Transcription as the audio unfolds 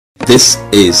This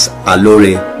is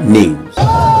Aloore News.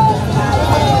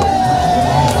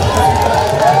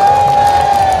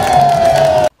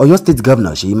 Oyo State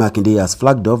Governor Makinde has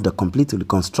flagged off the complete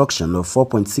reconstruction of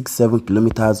 4.67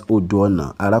 kilometers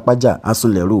Odo-Ona, Arapaja,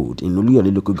 Asunle Road in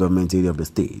Aloore local government area of the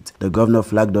state. The governor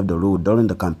flagged off the road during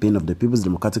the campaign of the People's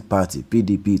Democratic Party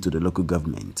 (PDP) to the local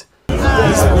government.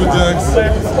 These projects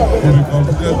will be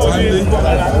completed timely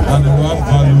and will add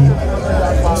value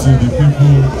to the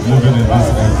people living in this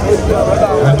area.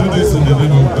 I do this in the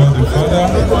name of God the Father,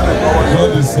 God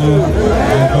the Son,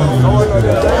 and God the Holy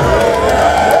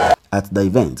Spirit. At the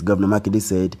event, Governor Makinde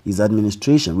said his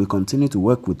administration will continue to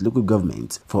work with local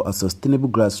governments for a sustainable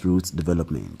grassroots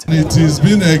development. It is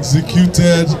being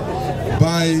executed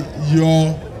by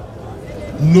your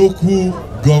local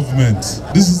government.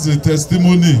 This is a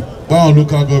testimony by our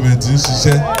local government in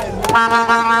Shishe.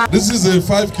 This is a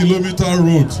 5-kilometer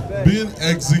road being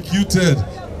executed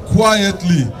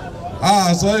quietly.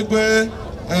 So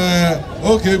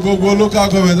okay, go local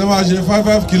government, they might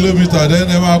 5 kilometers, then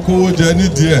they might go journey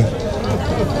there.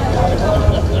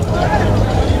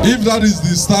 If that is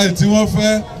the style,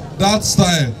 that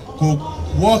style could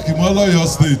work in all your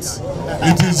states.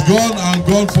 It is gone and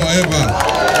gone forever.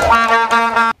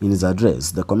 In his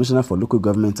address, the Commissioner for Local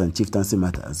Government and Chieftaincy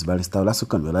Matters, Barrister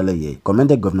Aloore,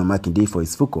 commended Governor Makinde for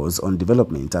his focus on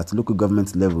development at local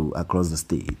government level across the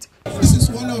state. This is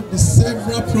one of the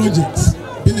several projects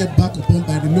being embarked upon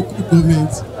by the local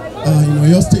government in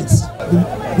Oyo State. The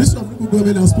Ministry of Local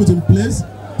Government has put in place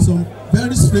some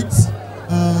very strict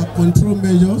control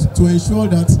measures to ensure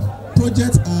that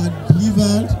projects are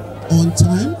delivered on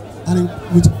time and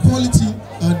with quality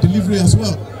delivery as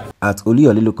well. At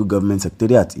Aloore Local Government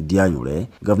Secretariat Idiayure,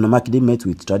 Governor Makinde met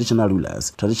with traditional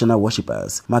rulers, traditional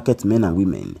worshippers, market men and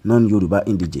women, non-Yoruba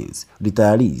indigenes,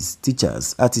 retirees,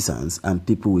 teachers, artisans, and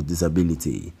people with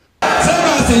disability.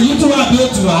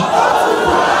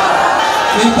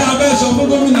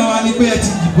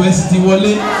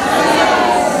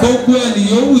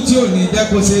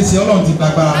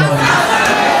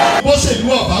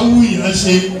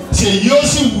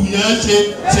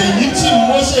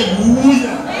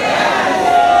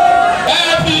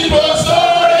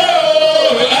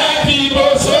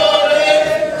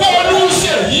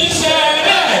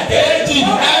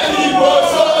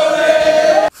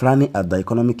 Frowning at the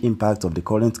economic impact of the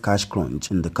current cash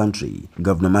crunch in the country,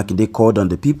 Governor Makinde called on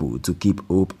the people to keep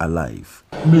hope alive.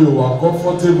 We are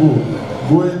comfortable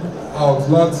going out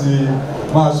láti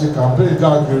máa ṣe campaign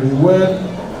káàkiri when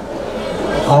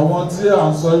àwọn tí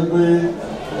à ń sọ pé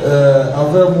a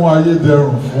fẹ́ mú ayé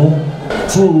dẹrùn fún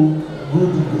through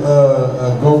good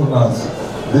governance.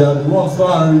 They are the ones that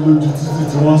are really títí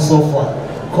tí wọ́n suffer.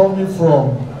 Coming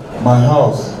from my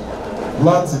house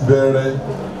láti bẹ̀rẹ̀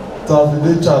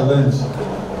tàfidé challenge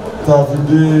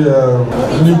tàfidé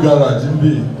new garage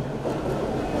níbí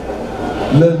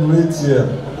lẹ́nu ATM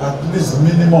at least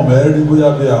minimum ẹ̀rí bóyá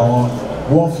bí àwọn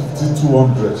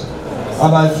 150-200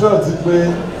 and I felt pé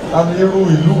àmì irú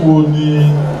ìlú wo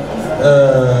ni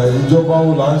ìjọba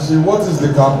wo là ń ṣe. What is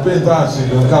the campaign tá à ń ṣe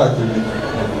gan káàkiri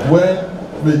when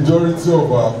majority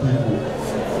of our people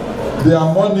their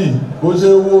money bó ṣe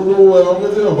owó olówó ẹ̀rọ pé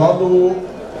tí yorùbá lówó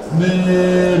ní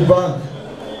bank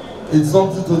it's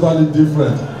something totally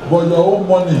different but your own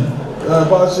money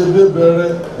bá ṣe dé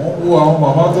bẹ̀rẹ̀ wọ́n wo àwọn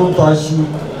màmá tó ń ta iṣu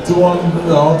tí wọ́n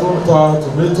àwọn tó ń ta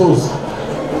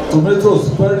tomatoes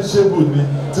perishable ni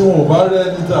tí wọn ò bá rí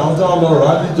ẹni tí àwọn tó ń lọ rà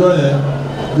á níjọ́ yẹn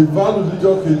the value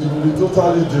níjọ́ kejì will be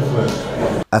totally different.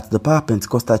 At the Power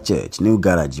Pentecostal Church, New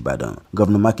Garage, Ibadan,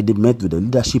 Governor Makinde met with the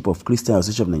leadership of Christian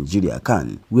Association of Nigeria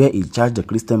 (CAN), where he charged the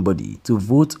Christian body to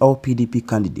vote all PDP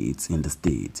candidates in the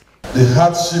state. The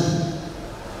hardship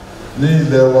ní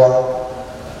ilẹ̀ wa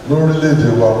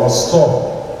lórílẹ̀‐èdè wa must stop.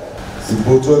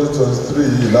 Ìbò 2023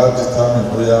 yìí láti determine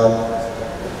bóyá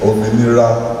òmìnira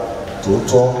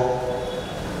tòótọ́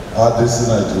á dé sí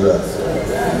Nàìjíríà.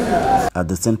 At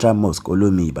the Central Mosque,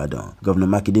 Olomi, Ibadan, Governor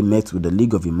Makinde met with the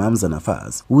League of Imams and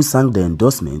Afars, who sang the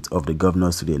endorsement of the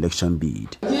governor's re-election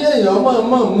bid.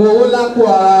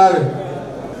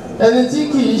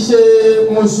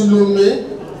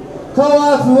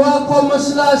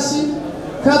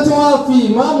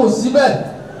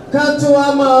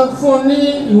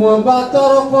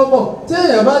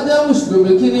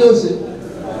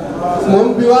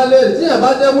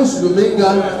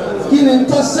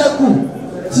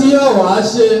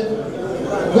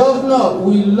 Governor,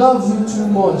 we love you too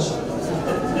much.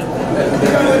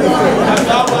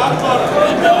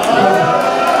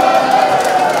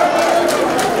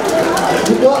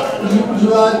 Because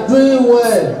you are doing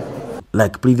well.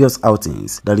 Like previous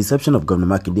outings, the reception of Governor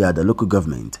Makinde at the local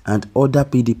government and other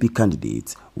PDP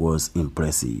candidates was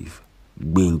impressive.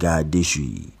 Gbenga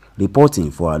Deshui,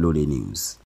 reporting for Aloore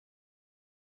News.